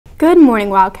Good morning,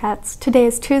 Wildcats. Today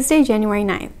is Tuesday, January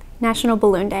 9th, National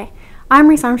Balloon Day. I'm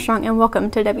Reese Armstrong and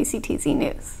welcome to WCTZ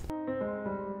News.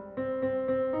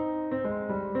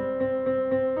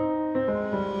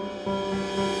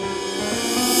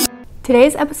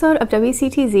 Today's episode of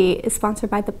WCTZ is sponsored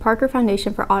by the Parker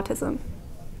Foundation for Autism.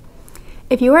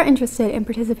 If you are interested in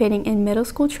participating in middle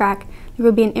school track, there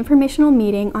will be an informational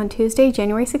meeting on Tuesday,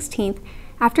 January 16th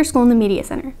after school in the Media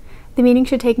Center. The meeting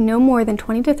should take no more than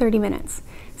 20 to 30 minutes.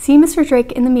 See Mr.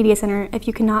 Drake in the Media Center if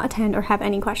you cannot attend or have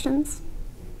any questions.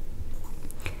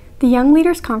 The Young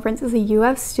Leaders Conference is a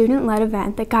UF student-led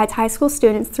event that guides high school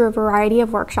students through a variety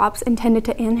of workshops intended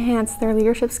to enhance their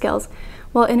leadership skills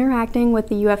while interacting with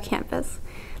the UF campus.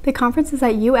 The conference is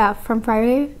at UF from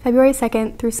Friday, February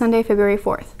 2nd through Sunday, February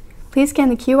 4th. Please scan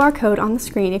the QR code on the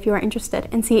screen if you are interested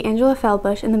and see Angela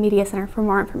Feldbush in the Media Center for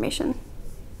more information.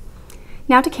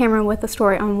 Now to Cameron with the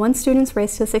story on one student's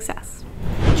race to success.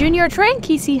 Junior Trenton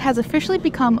Kesey has officially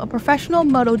become a professional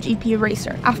MotoGP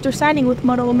racer after signing with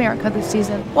Moto America this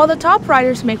season. While the top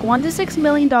riders make $1 to $6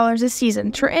 million this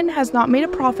season, Trenton has not made a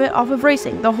profit off of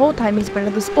racing the whole time he's been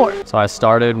in the sport. So I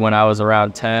started when I was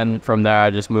around 10. From there,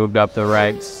 I just moved up the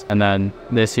ranks. And then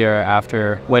this year,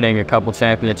 after winning a couple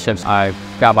championships, I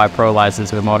got my pro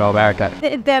license with Moto America.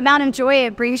 The amount of joy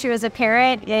it brings you as a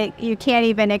parent, you can't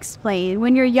even explain.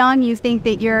 When you're young, you think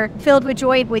that you're filled with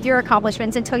joy with your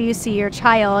accomplishments until you see your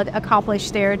child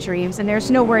accomplish their dreams, and there's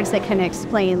no words that can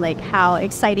explain how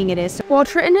exciting it is. While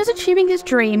Trenton is achieving his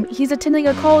dream, he's attending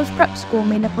a college prep school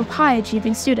made up of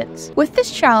high-achieving students. With this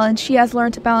challenge, he has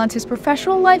learned to balance his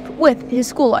professional life with his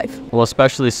school life. Well,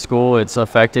 especially school, it's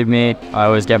affected me. I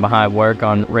always get behind work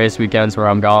on race weekends where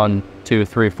I'm gone 2,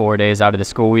 3, 4 days out of the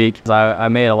school week. I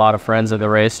made a lot of friends at the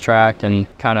racetrack and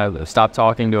kind of stopped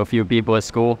talking to a few people at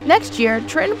school. Next year,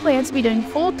 Trenton plans to be doing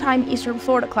full-time Eastern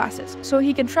Florida classes so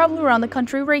he can travel around the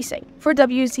country racing. For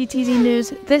WCTZ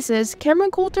News, this is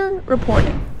Cameron Coulter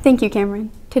reporting. Thank you,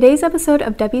 Cameron. Today's episode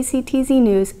of WCTZ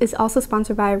News is also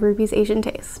sponsored by Ruby's Asian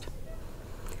Taste.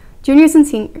 Juniors and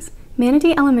seniors,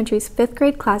 Manatee Elementary's 5th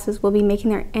grade classes will be making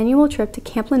their annual trip to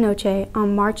Camp La Noche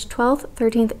on March 12th,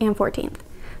 13th, and 14th.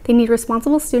 They need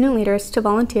responsible student leaders to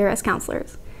volunteer as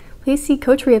counselors. Please see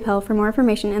Coach Riopel for more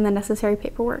information and the necessary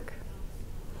paperwork.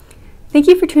 Thank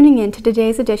you for tuning in to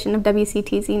today's edition of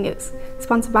WCTZ News,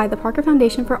 sponsored by the Parker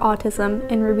Foundation for Autism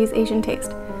and Ruby's Asian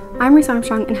Taste. I'm Reese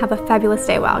Armstrong and have a fabulous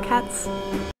day, Wildcats.